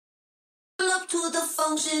to the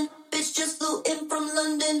function. Bitch just flew in from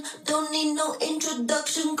London. Don't need no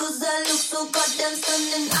introduction, cause I look so goddamn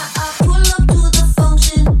stunning. I pull up to the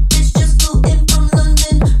function. Bitch just flew in from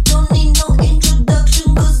London. Don't need no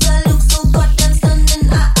introduction, cause I look so goddamn stunning.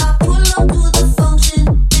 I pull up to the function.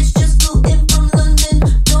 Bitch just flew in from London.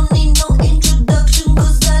 Don't need no introduction,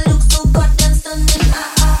 cause I look so goddamn stunning.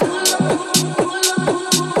 I pull up.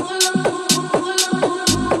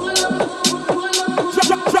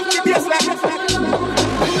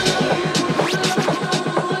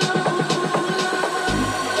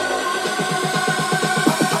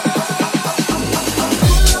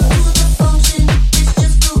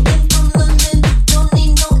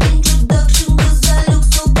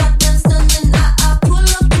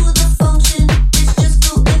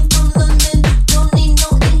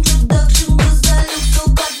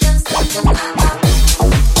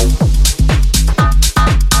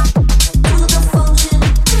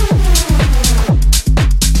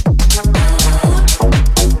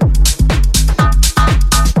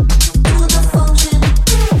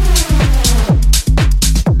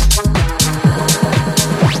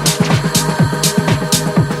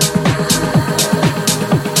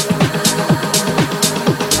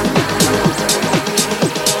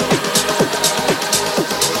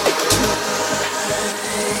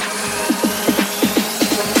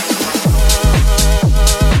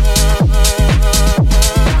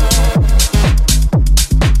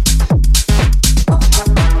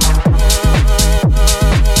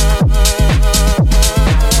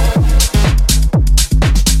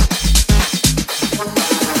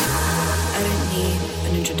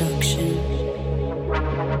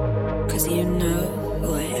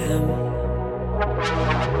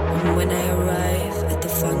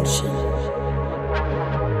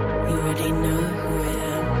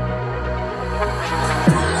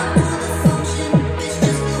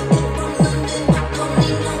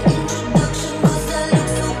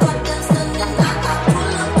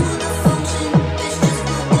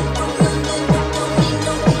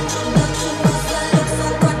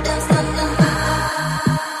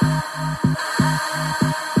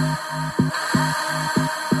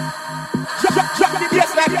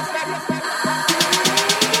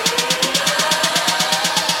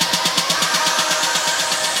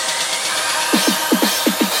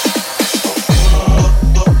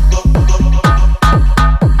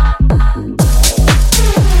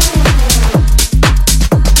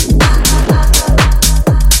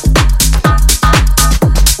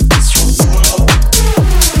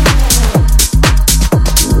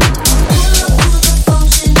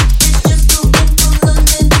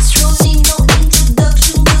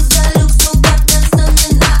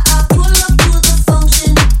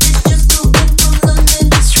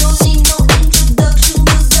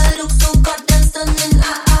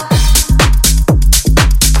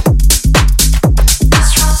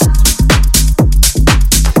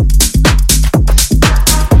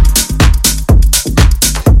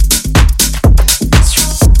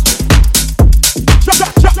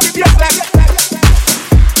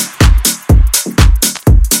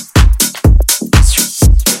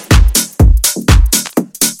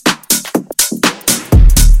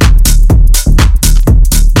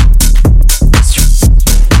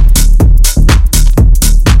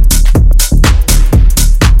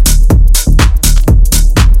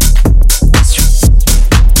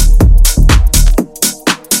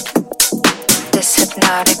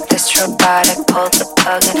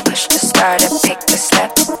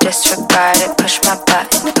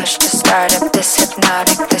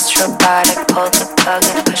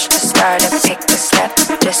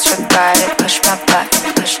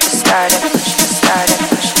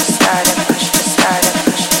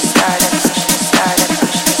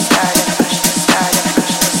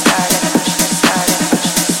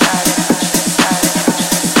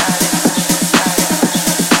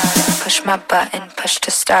 My button, push to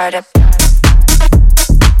start it.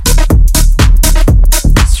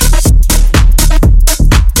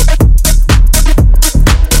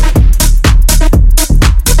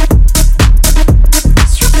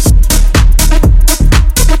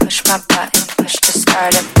 Push my button, push to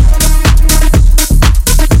start it.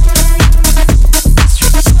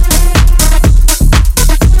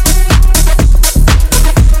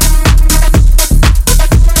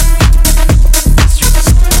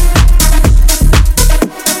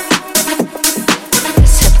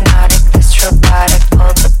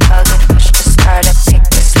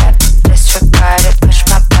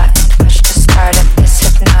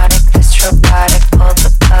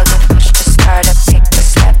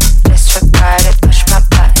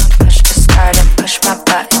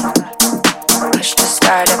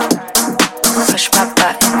 push my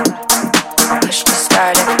button, push to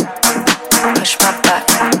start it, push my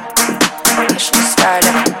button, push to start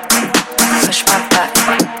it, push my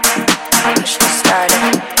button, push to start it,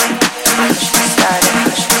 push to start it,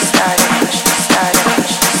 push to start it, push to start it, push to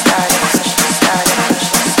start it, push to start it, push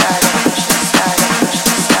to start it, push to start it,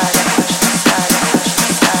 push to start it, push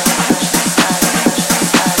to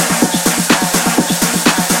start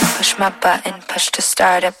it, push my button, push to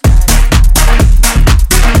start it.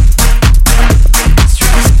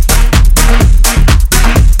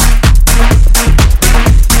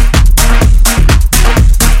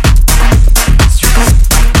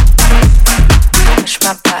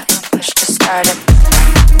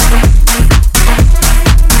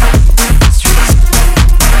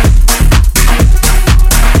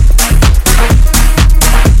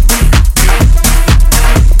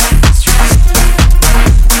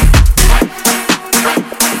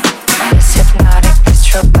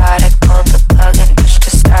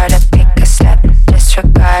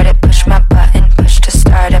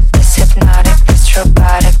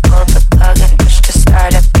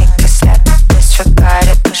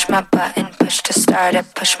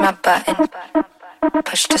 Push my button, push to start it. Push my button,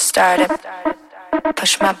 push to start it.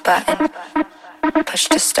 Push my button, push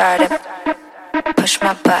to start it. Push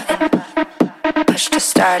my button, push to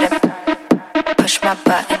start it. Push my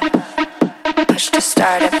button, push to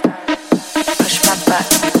start it. Push my button, push to start it. Push my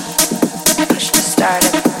button, push to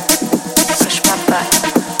start it.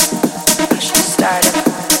 Push my button, push to start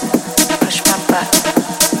it.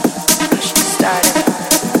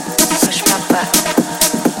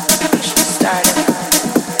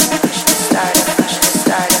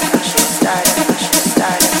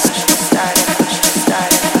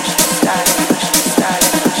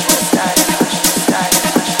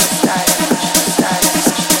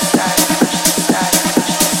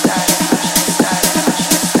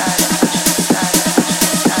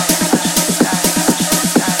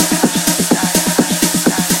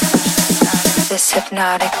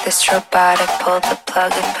 Hypnotic, this robotic, pull the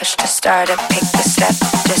plug and push to start it, pick the step,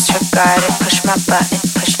 disregard it, push my button,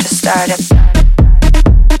 push to start it.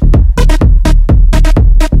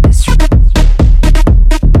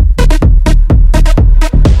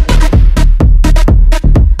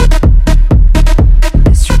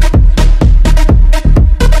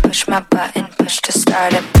 Push my button, push to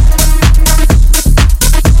start it.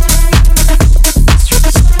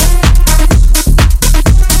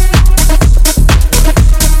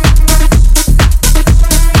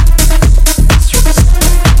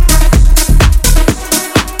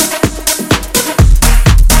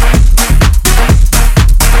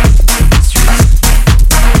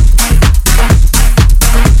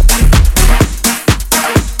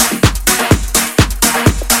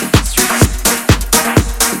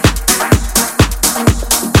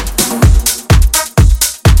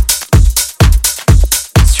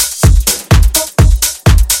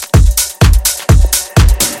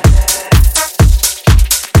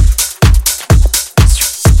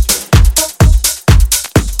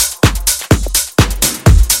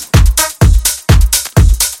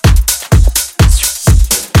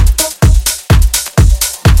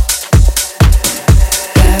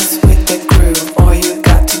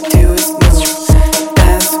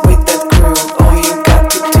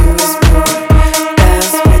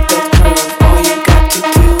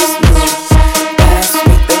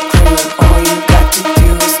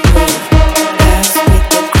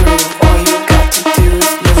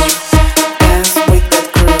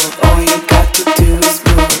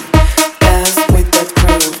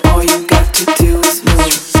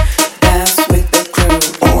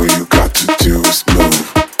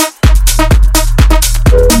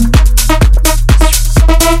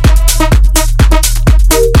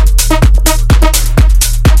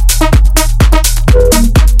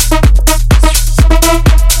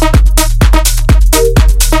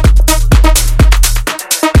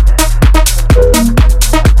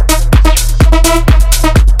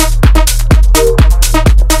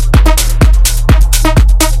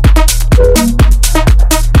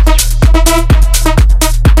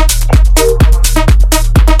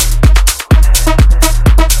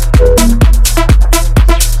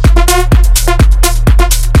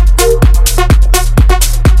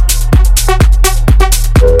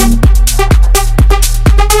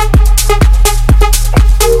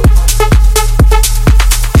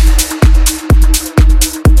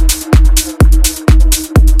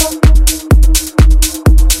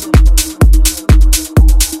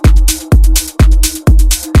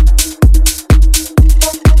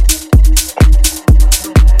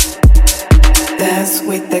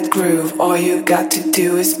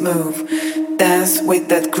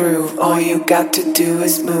 groove, all you got to do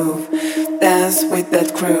is move. Dance with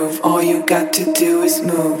that groove, all you got to do is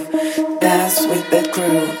move. Dance with that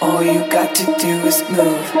groove, all you got to do is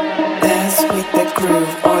move. Dance with that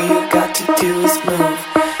groove, all you got to do is move.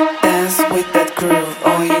 Dance with that groove,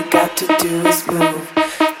 all you got to do is move.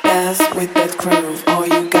 Dance with that groove, all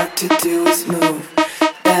you got to do is move.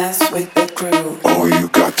 Dance with that groove, all you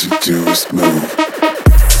got to do is move.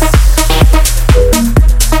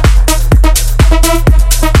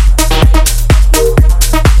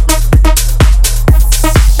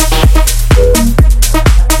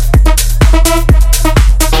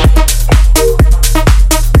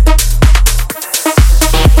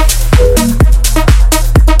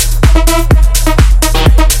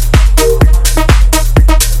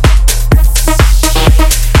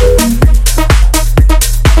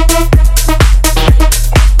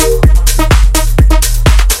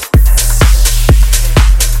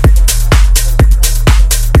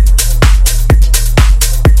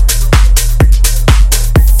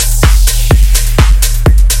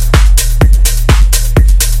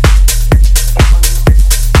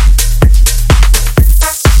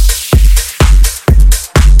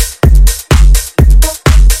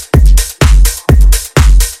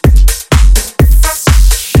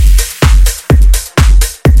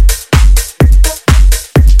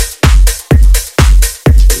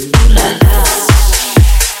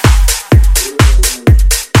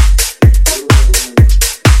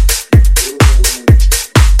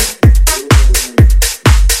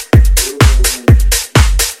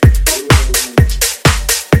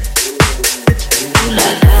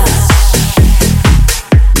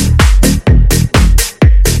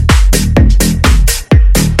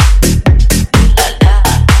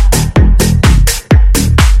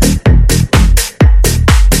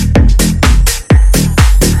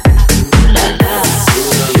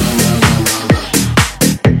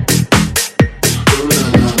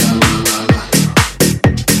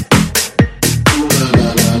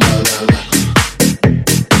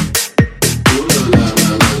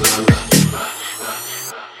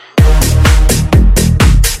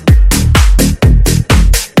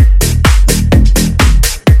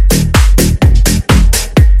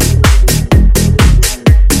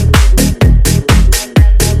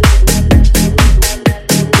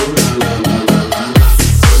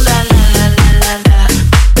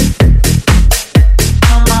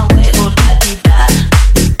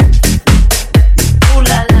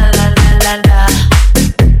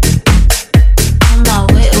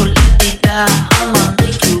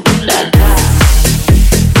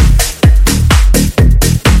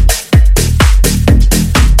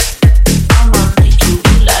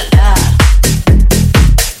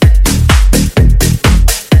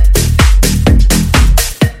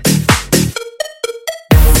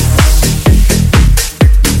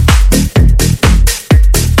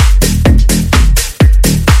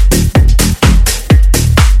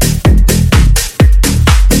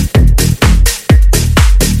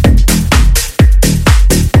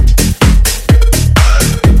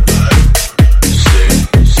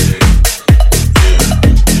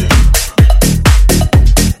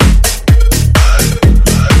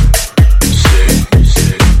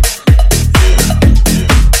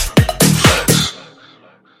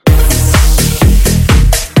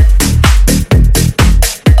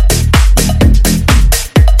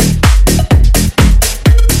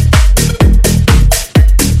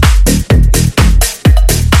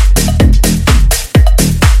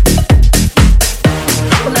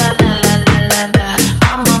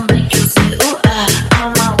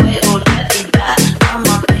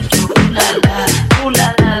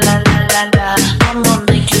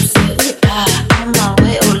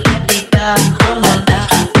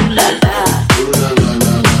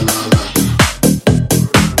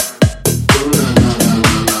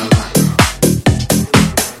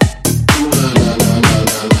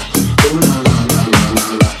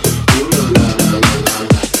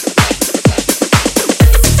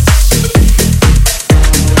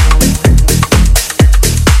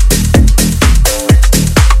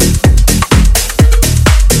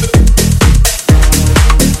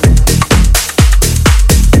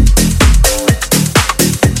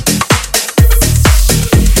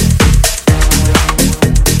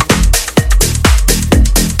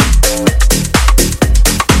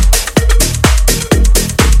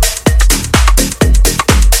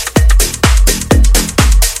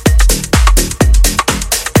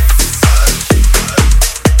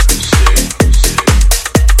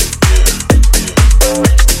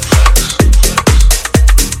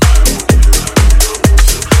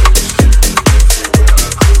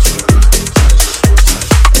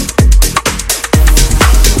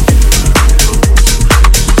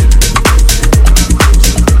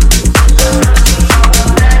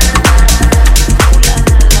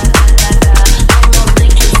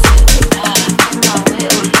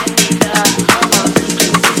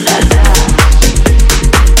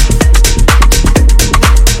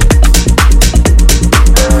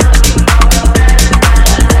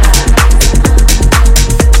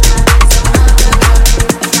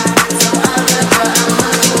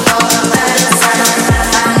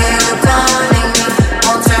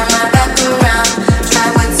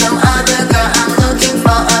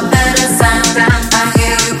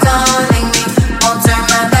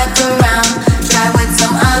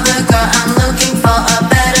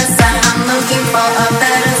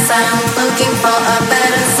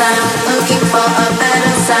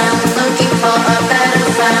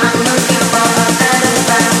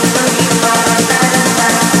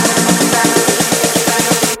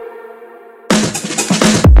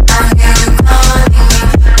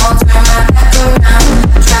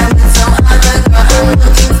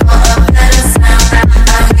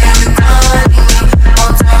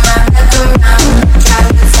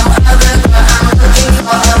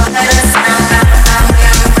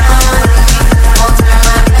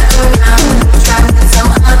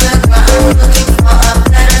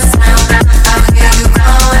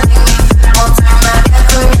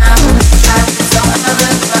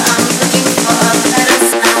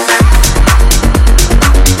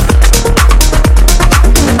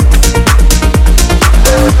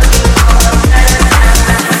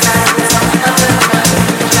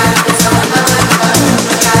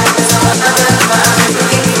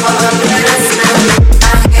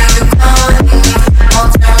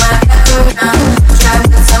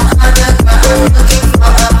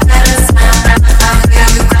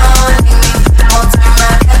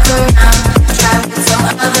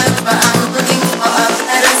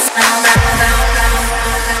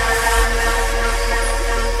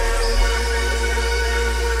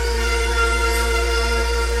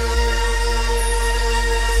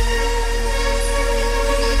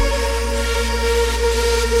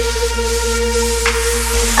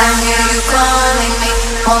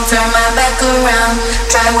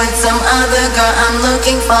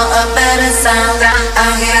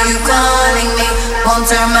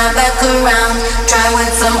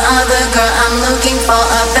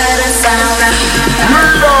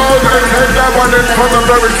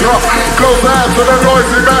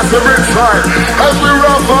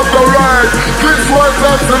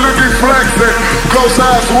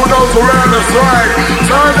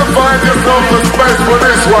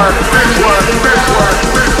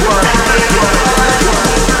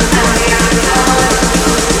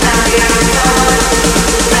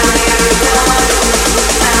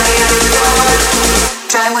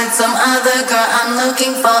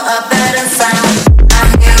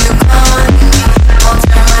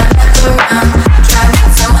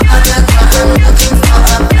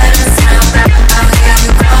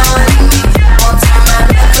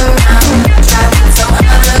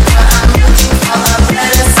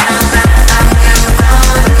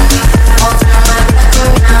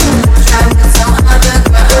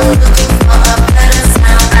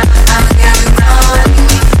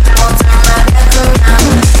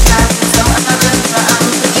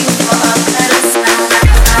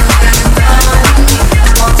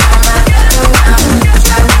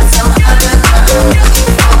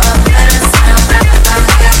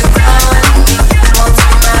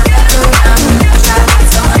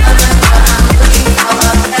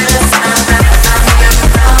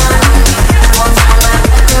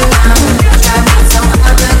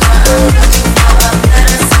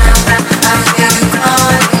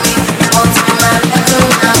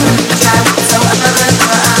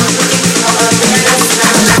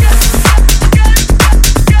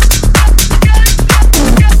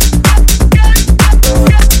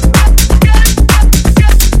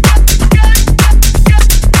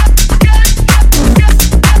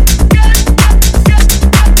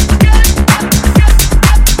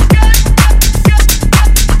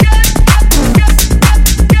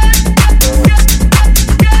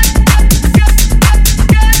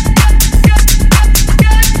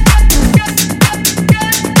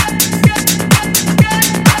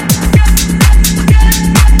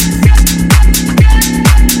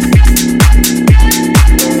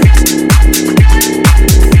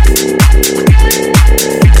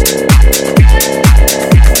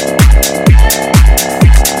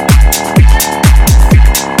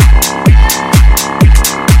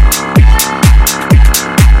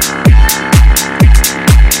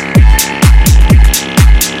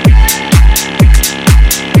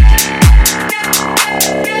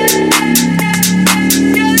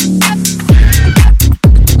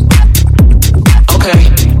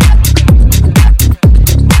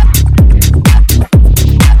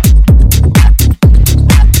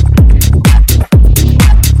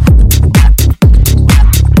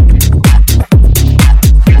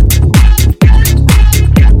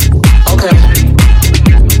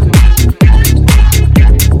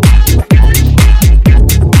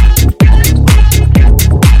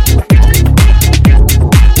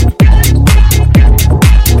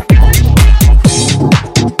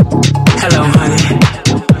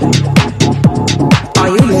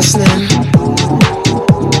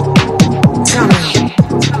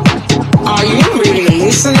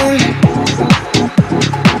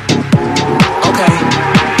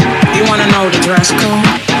 dress code?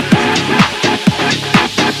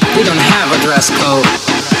 We don't have a dress code.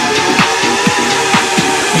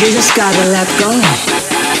 You just gotta let go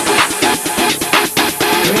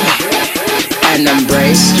and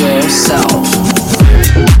embrace yourself.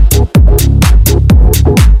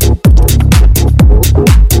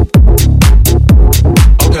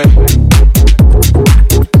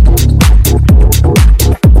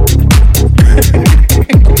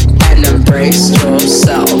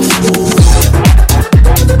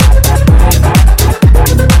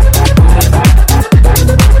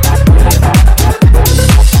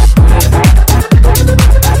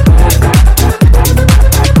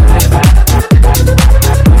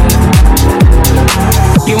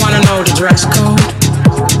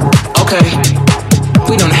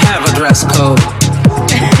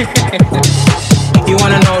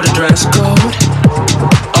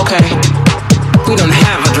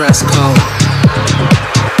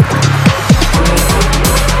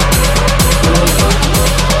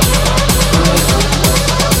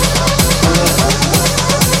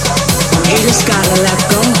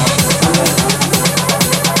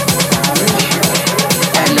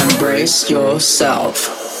 Yourself.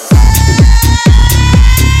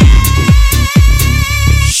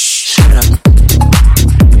 Shut up.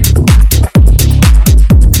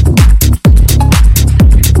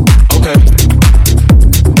 Okay.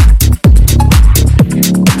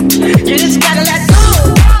 You just gotta let go.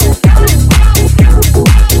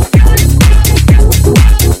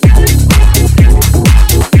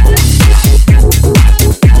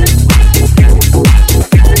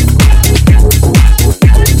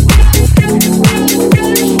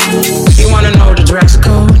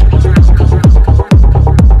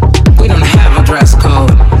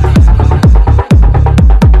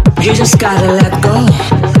 Just gotta let go,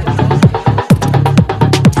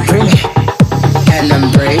 really, and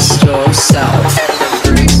embrace yourself.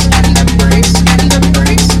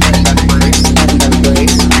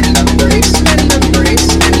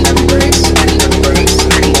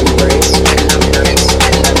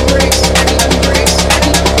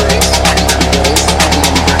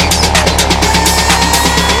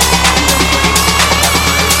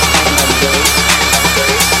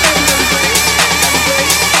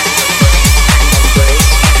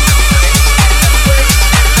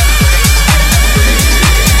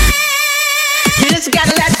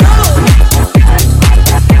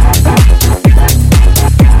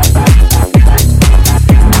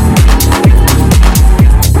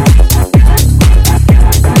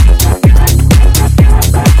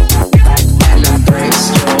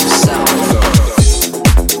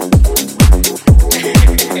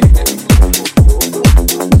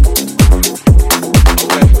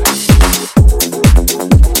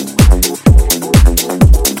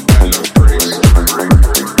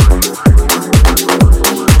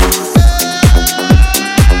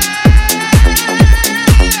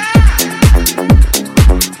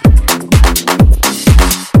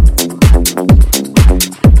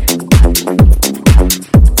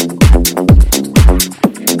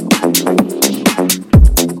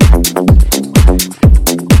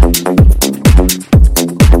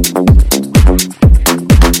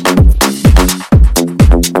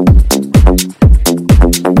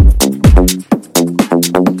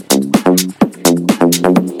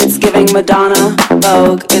 Madonna,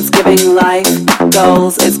 Vogue, it's giving life,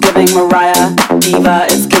 goals, it's giving Mariah, Diva,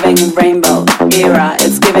 it's giving Rainbow, Era,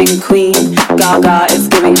 it's giving Queen, Gaga, it's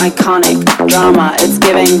giving iconic, drama, it's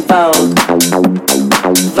giving Vogue,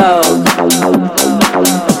 Vogue.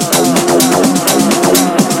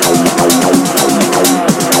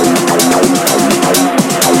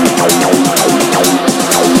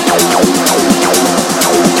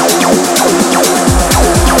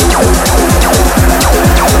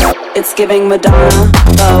 It's giving Madonna,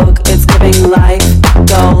 Vogue, it's giving life,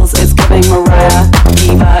 goals, it's giving Mariah,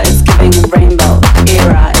 Diva, it's giving Rainbow,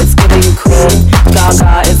 Era, it's giving Queen,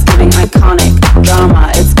 Gaga, it's giving iconic, drama,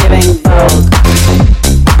 it's giving Vogue,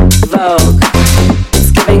 Vogue.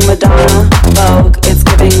 It's giving Madonna, Vogue, it's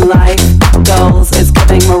giving life, goals, it's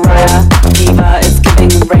giving Mariah, Diva, it's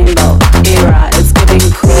giving Rainbow, Era, it's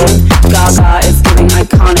giving Queen, Gaga, it's giving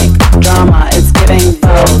iconic, drama, it's giving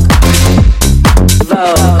Vogue,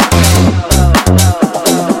 Vogue.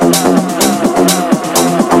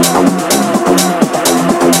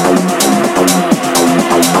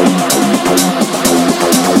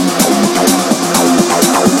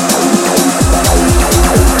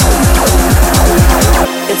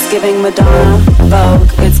 It's giving Madonna, Vogue,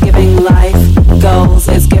 it's giving life, goals,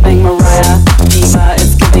 it's giving Mariah, Diva,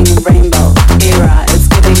 it's giving Rainbow, Era, it's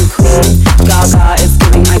giving Queen, Gaga, it's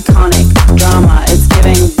giving iconic, drama, it's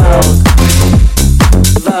giving Vogue.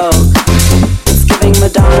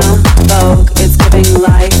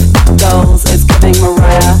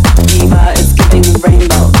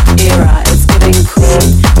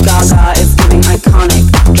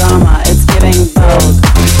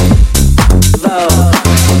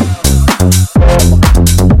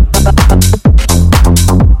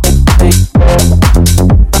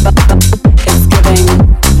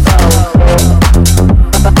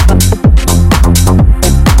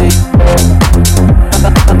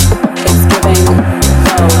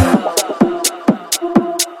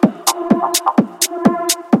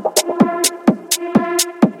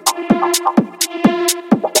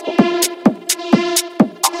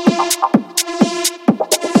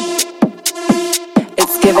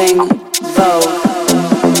 giving Vogue.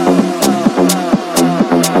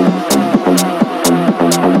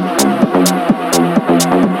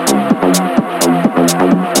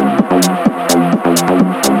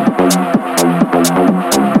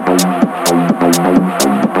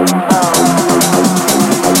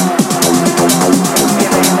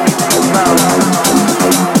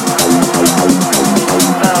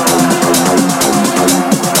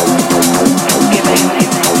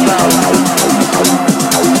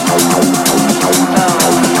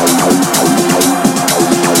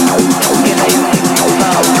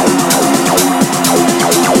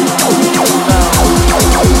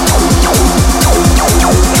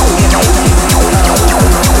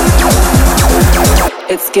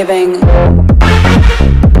 It's giving.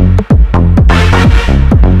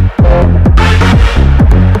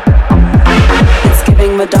 It's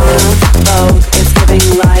giving Madonna, Vogue. It's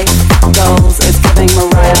giving life, goals. It's giving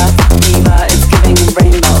Mariah, Diva. It's giving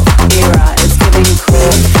Rainbow, Era. It's giving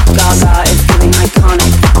Queen, Gaga. It's giving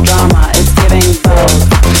iconic drama. It's giving Vogue,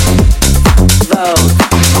 Vogue.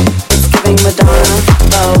 It's giving Madonna,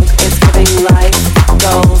 Vogue. It's giving life,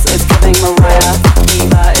 goals. It's giving Mariah,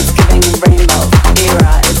 Diva. It's giving Rainbow,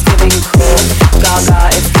 Era. It's giving Queen, Gaga.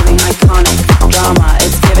 It's giving iconic drama.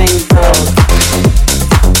 It's giving Vogue,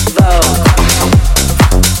 Vogue.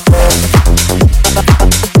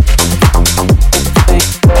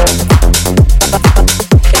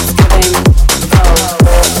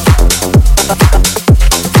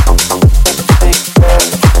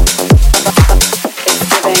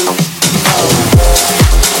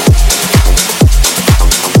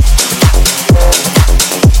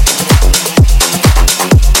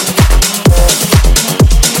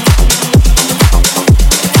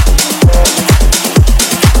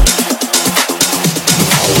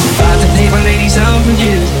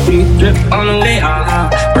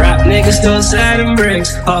 Still sliding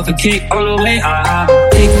bricks, off a kick on the way,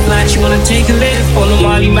 Take a flight, you wanna take a lift. On the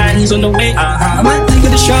Molly man, he's on the way, I might take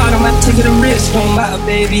it a shot, I might take it a risk. Don't matter,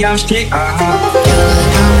 baby, I'm straight, You're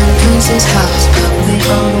in Prince's house, but we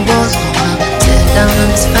on the walls, Sit down on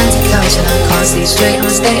this fancy couch and I can't see straight,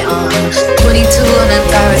 I'ma stay on 22 on that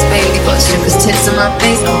Paris, baby, got strippers tits on my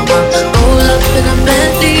face, roll up in a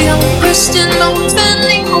Bentley, I'm a Christian, I'm a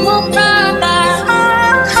Bentley, I'm a Prada.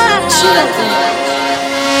 She like that.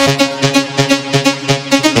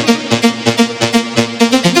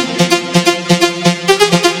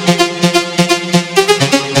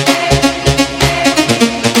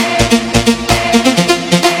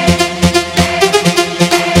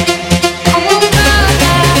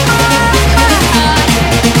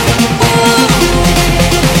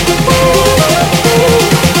 Ooh.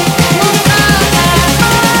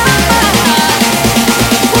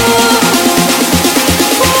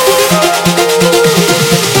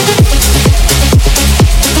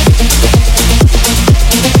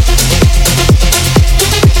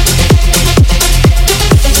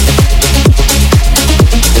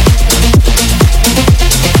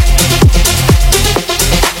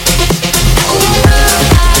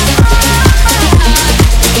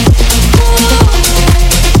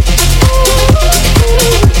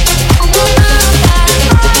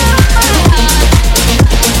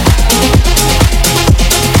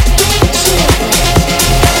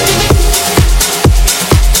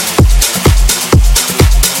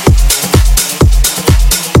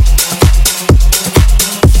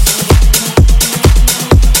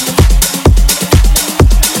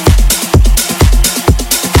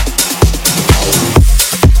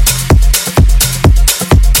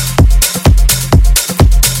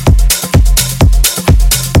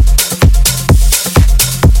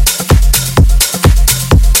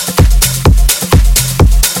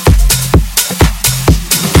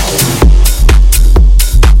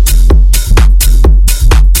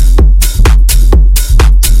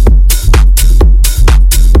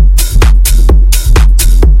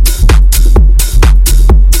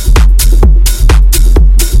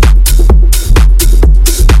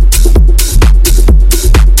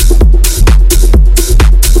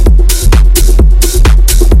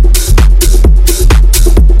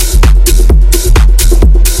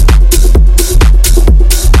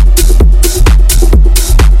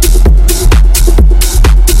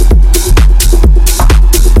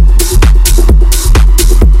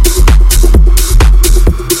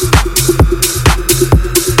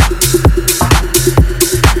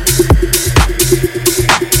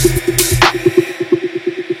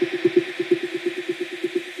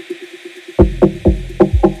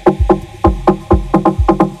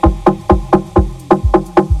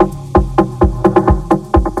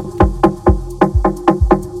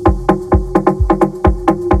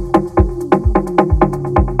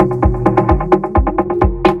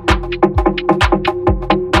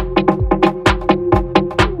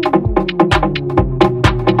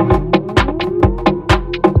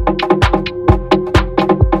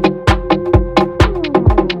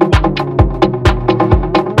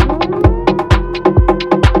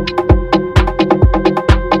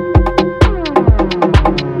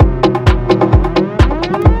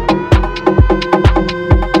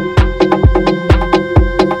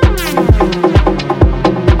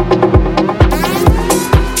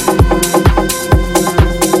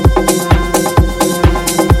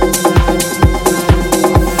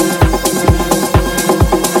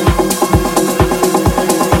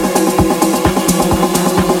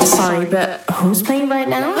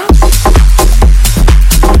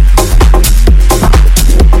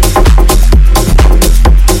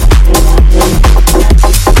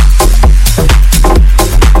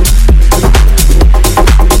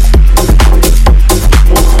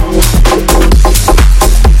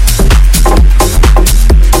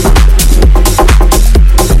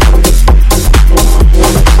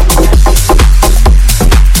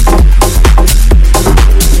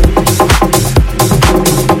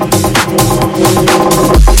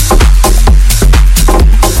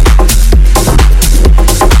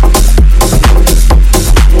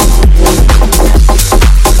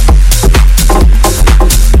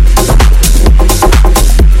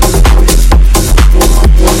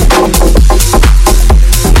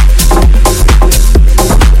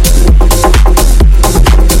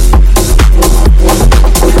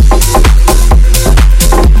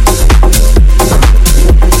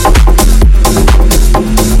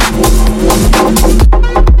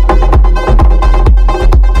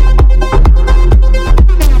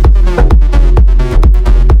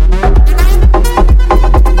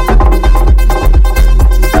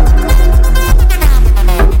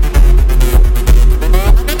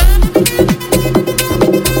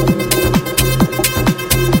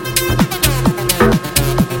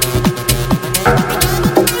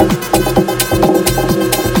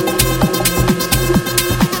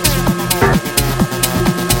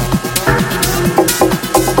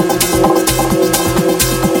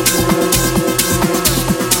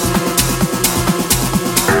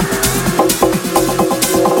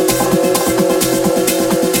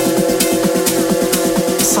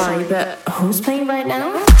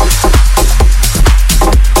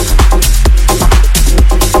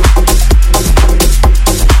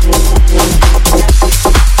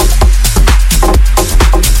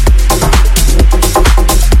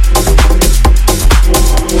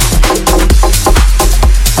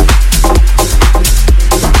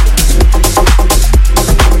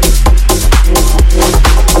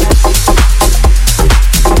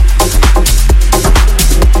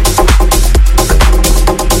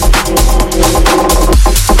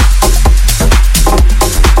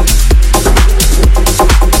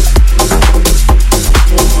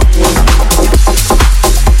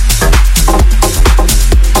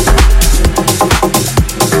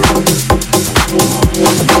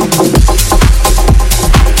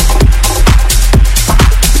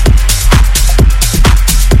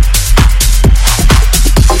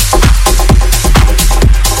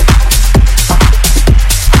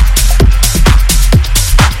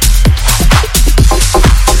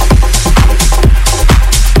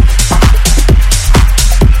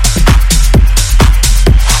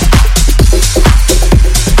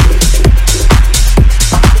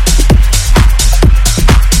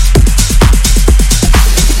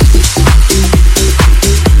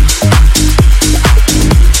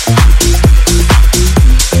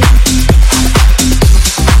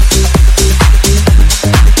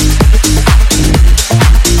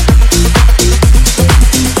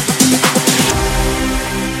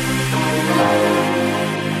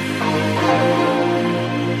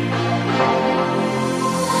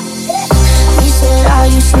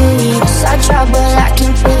 trouble I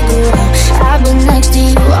can figure out. I've been next to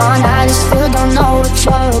you all night and still don't know what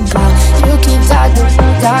you're about. You keep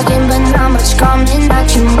talking, but not much coming out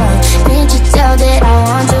your mouth. Can't you tell that I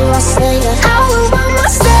want you? I say that I will want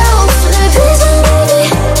myself for the reason, baby.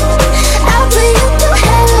 I'll put you through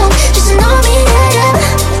hell just to know me, yeah.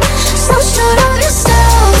 So sure of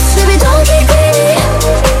yourself, baby, don't get greedy.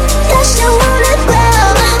 That shit won't let well.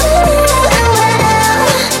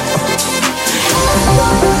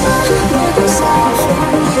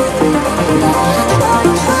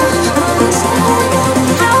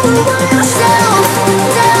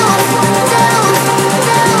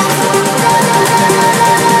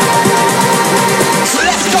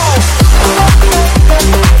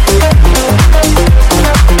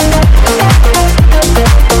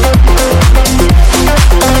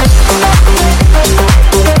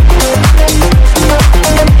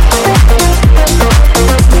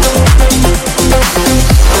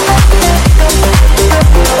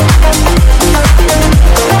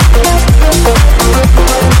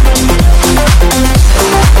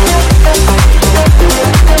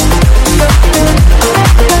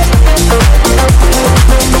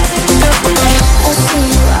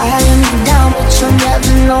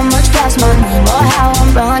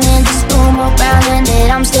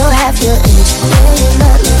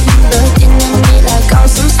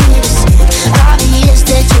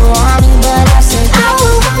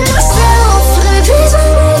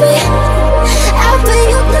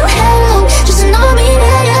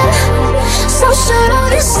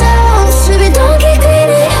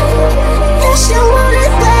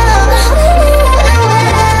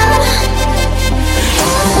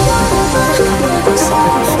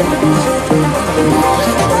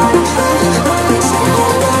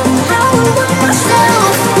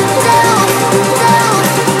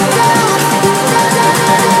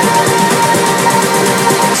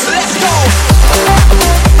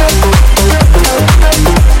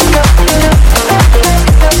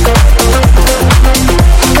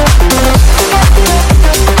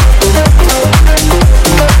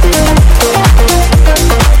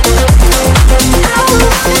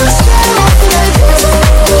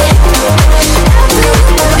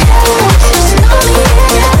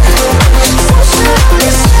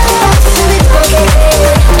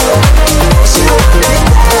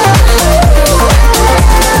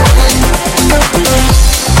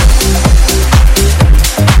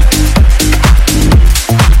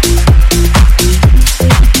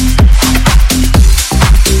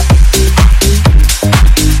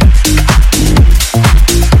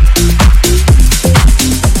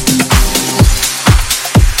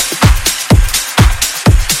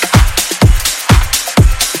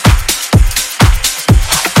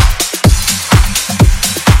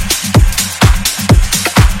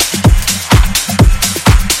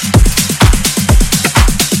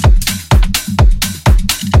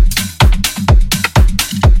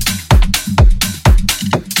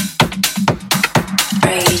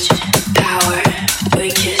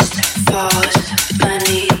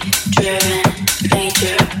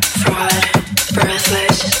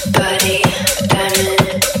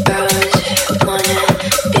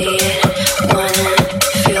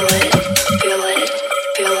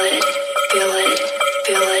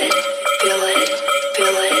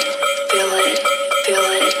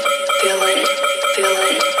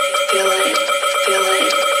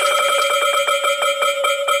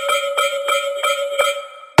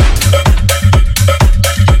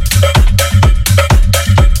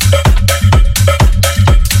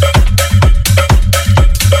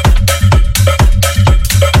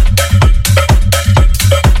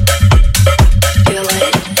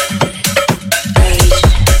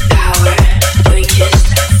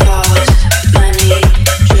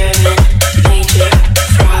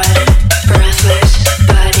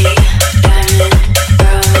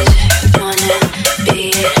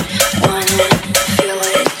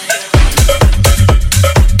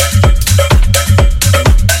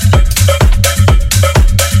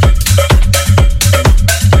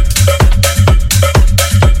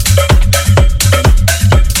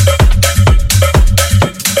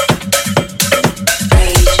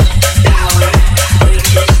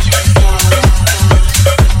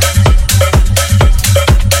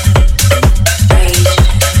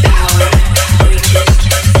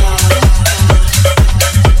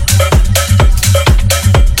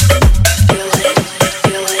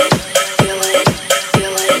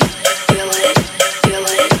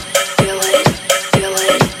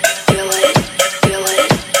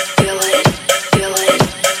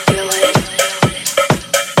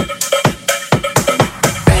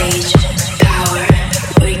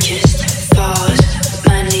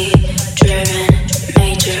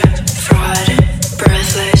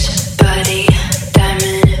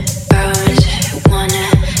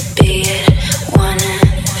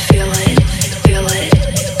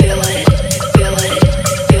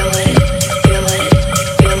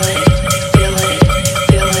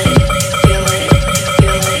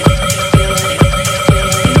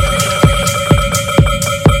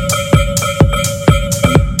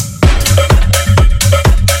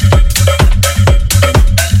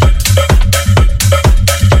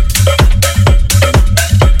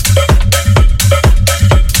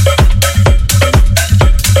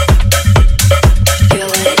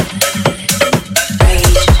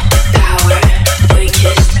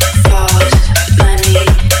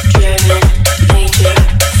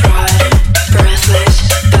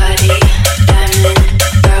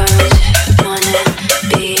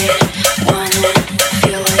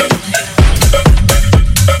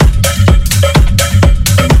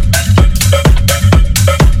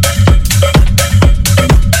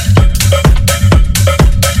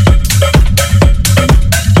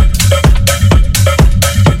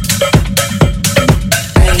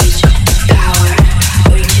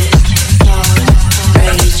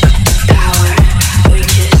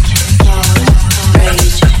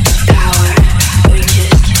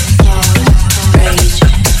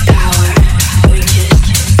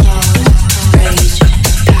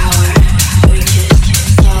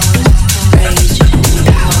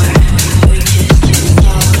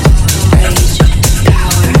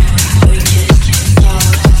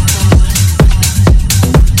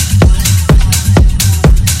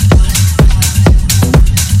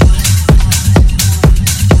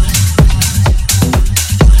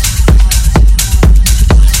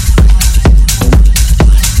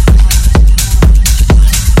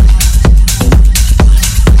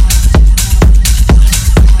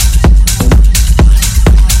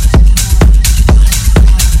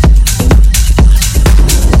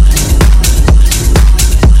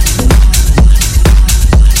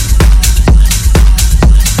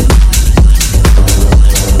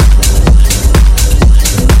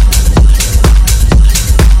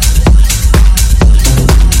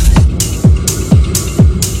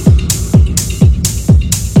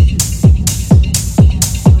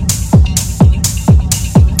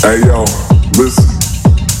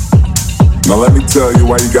 tell you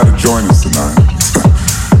why you gotta join us tonight.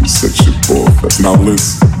 You said shit for us. Now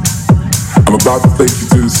listen, I'm about to take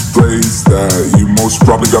you to this place that you most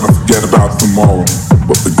probably gonna forget about tomorrow.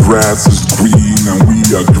 But the grass is green and we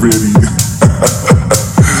are gritty.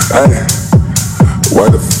 Hey,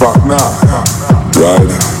 why the fuck not?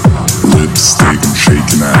 Right? Lipstick and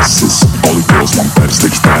shaking asses. All the girls want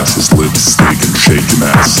backstage passes. Lipstick and shaking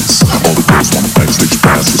asses. All the girls want backstage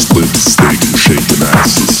passes. Lipstick and shaking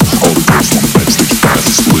asses. All the girls want backstage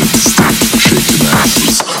passes. Lipstick and shaking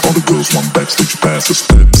asses. All the girls want backstage passes.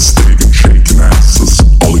 Lipstick and shaking asses.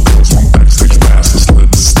 All the girls want backstage passes.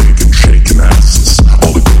 Lipstick and shaking asses.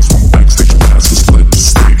 All the girls want backstage passes.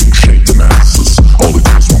 Lipstick and shaking asses. All the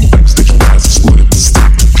girls want backstage passes. Lipstick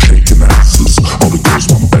and shaking asses. All the girls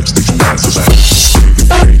want backstage passes. Lipstick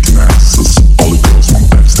and shaking asses. All the girls want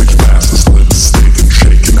backstage passes. Lipstick and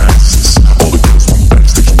shaking asses. All the girls want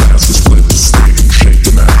backstage passes. Lipstick and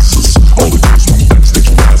shaking asses. All the girls want backstage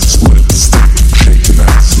passes. Lipstick and shaking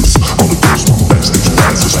asses. All the girls want backstage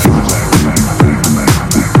passes.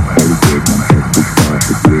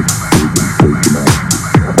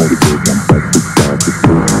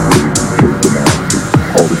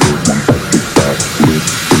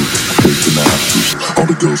 All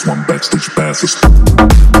the girls want backstage passes.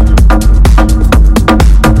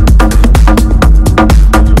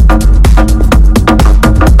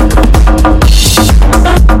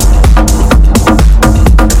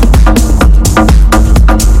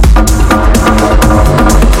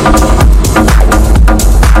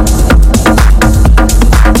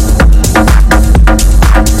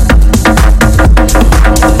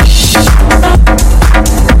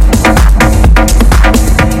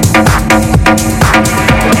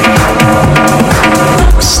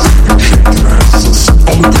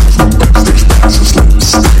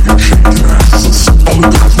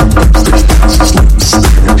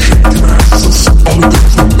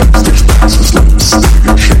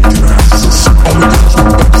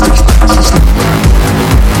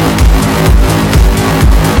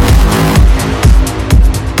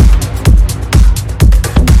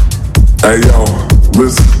 Hey yo,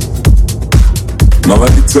 listen. Now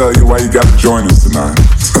let me tell you why you gotta join us tonight.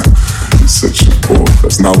 You said shit for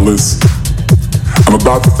us. Now listen, I'm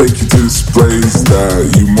about to take you to this place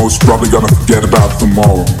that you most probably gonna forget about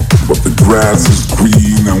tomorrow. But the grass is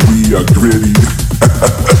green and we are gritty.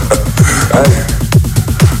 Hey,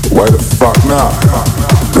 why the fuck not?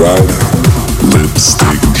 Right?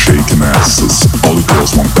 Lipstick and shaking asses. All the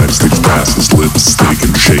girls want backstage passes. Lipstick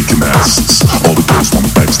and shaking asses. All the girls want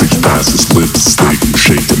backstage passes. Lipstick and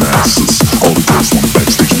shaking asses. All the girls want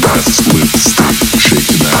backstage passes. Lipstick and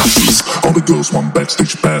shaking asses. All the girls want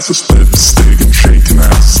backstage passes. Lipstick and shaking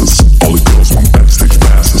asses. All the girls want backstage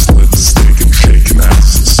passes. Lipstick and shaking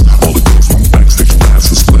asses. All the girls want backstage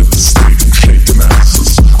passes. Lipstick and shaking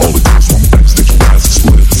asses. All the girls want backstage passes.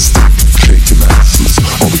 Lipstick and shaking asses.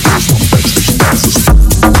 All the girls want backstage passes.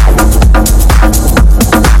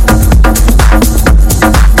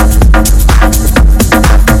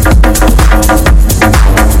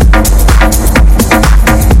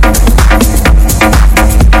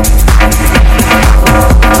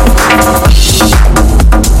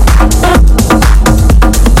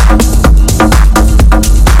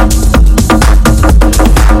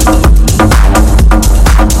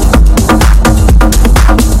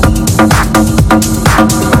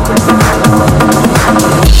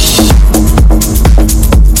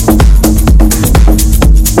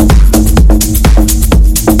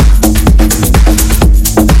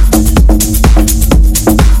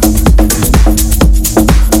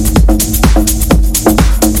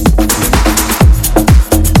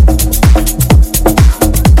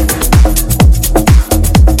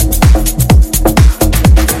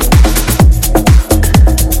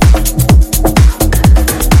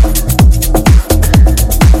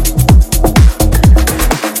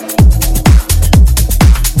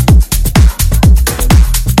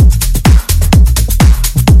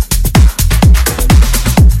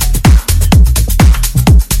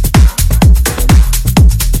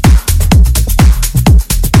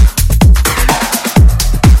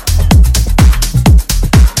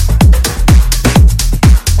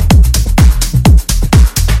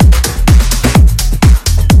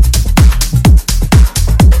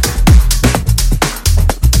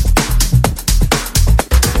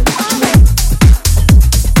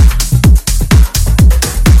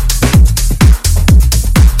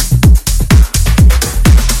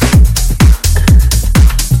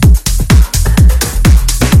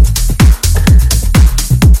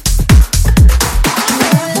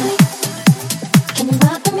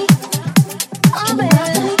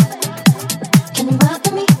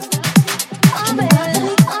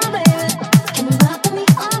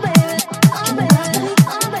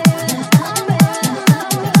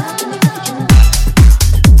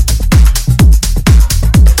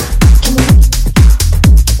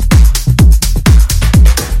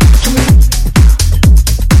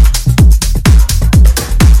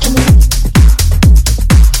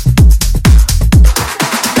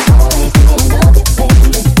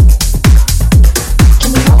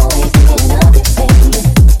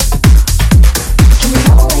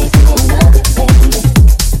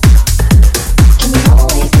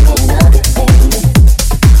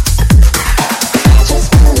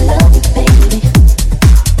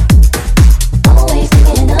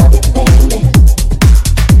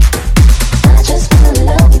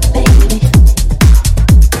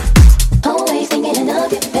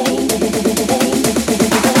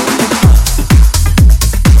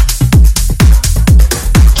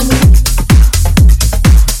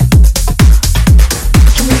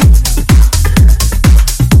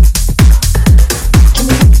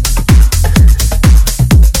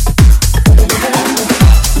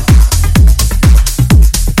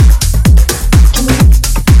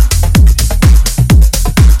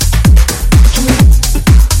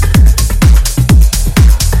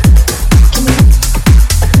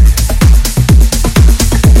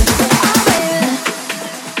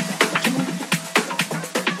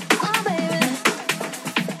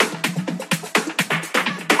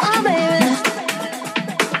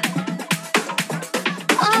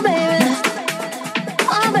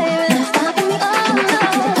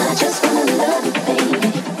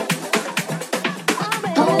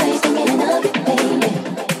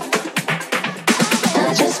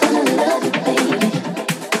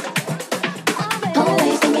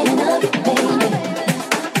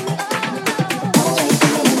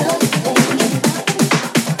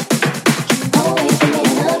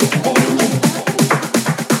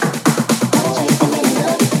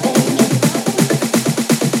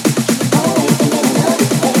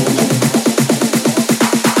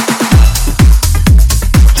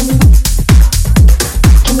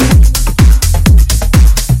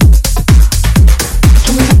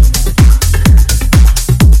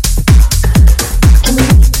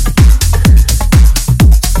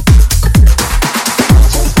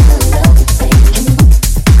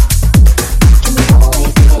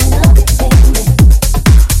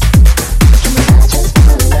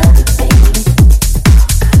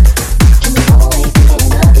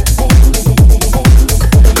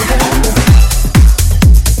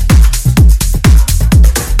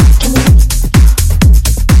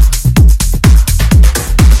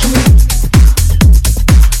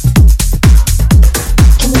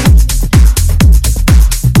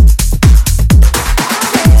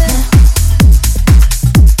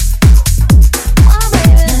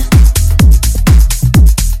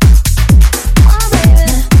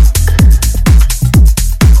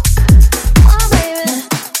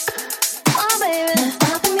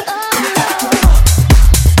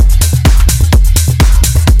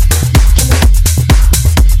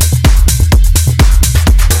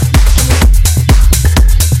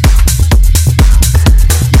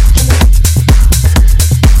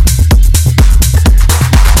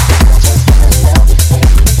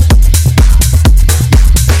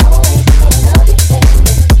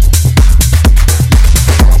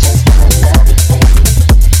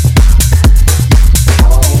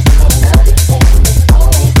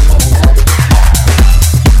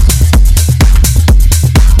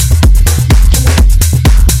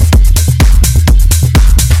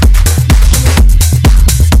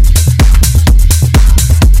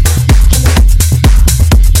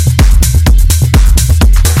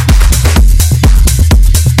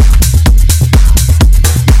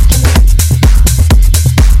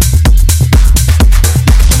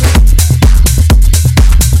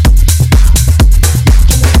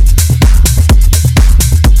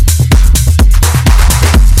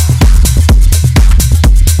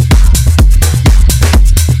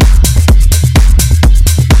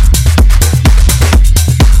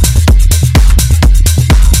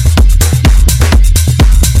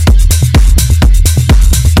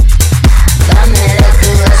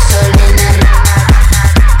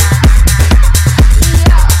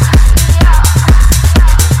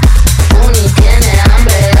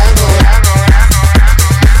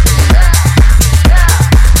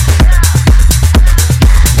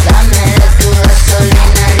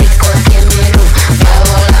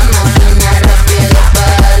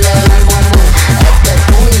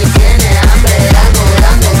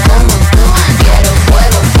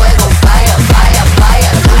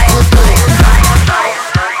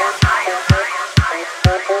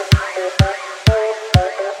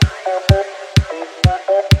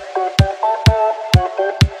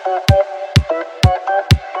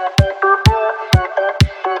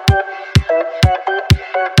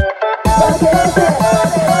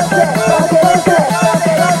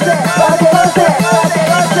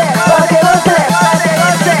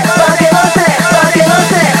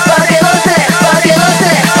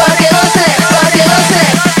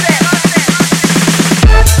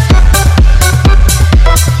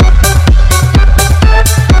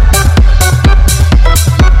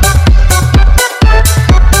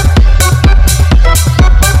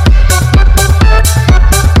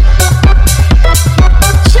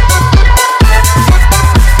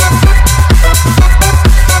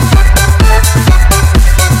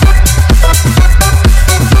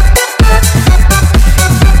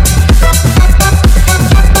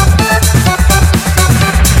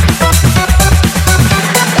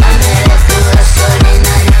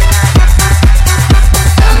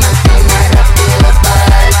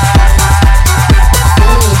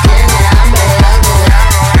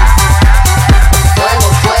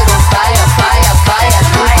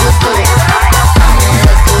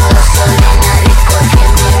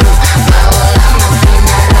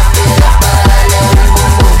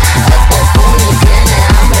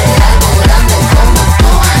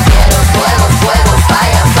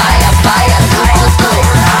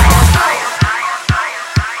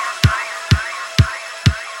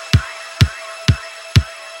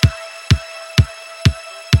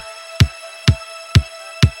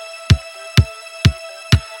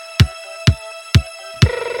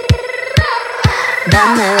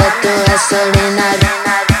 Dame de tu gasolina,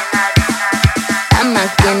 la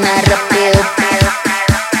máquina rápido.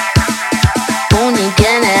 Puni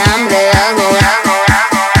tiene hambre de algo.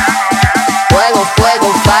 Fuego, fuego,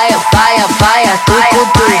 fire, fire, fire, tu.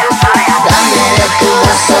 Dame de tu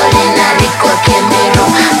gasolina, rico aquí en mi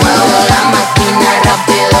room. Muevo la máquina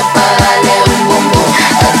rápido para darle un boom boom.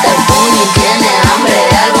 Hasta el puni tiene hambre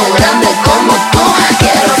de algo grande como tú.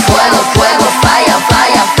 Quiero fuego, fuego, fire,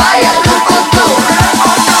 fire, fire, tu.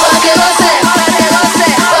 Pa' que goce, pa' que goce,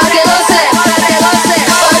 pa' que goce, pa' que goce,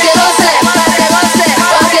 pa' que goce, pa' que goce,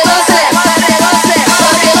 pa' que goce, pa' que goce,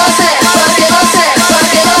 pa' que goce, pa' que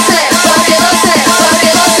goce, pa' que goce, pa' que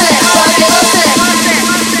goce, pa' que goce, pa' que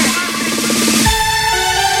goce.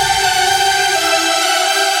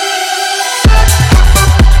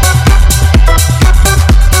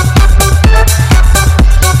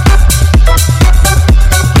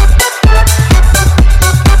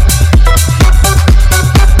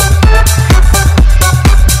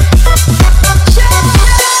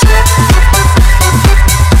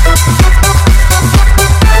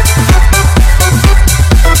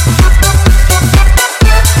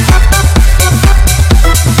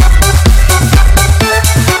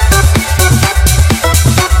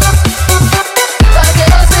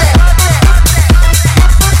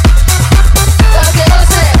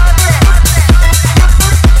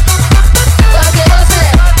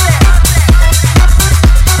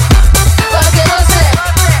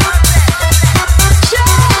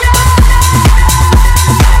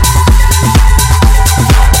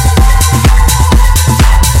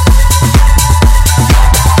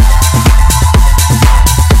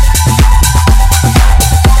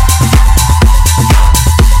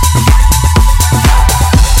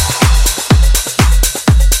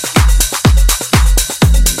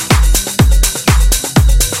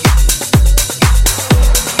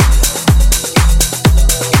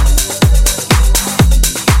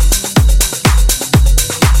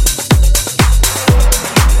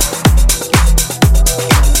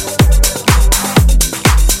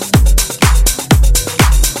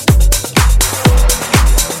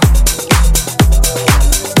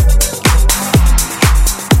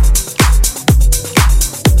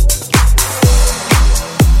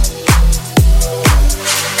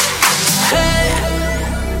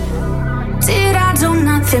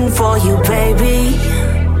 For you, baby,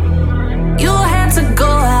 you had to go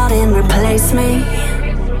out and replace me,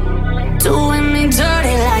 doing me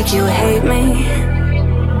dirty like you hate me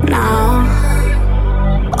now.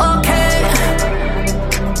 Okay,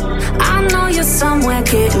 I know you're somewhere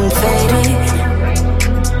getting faded.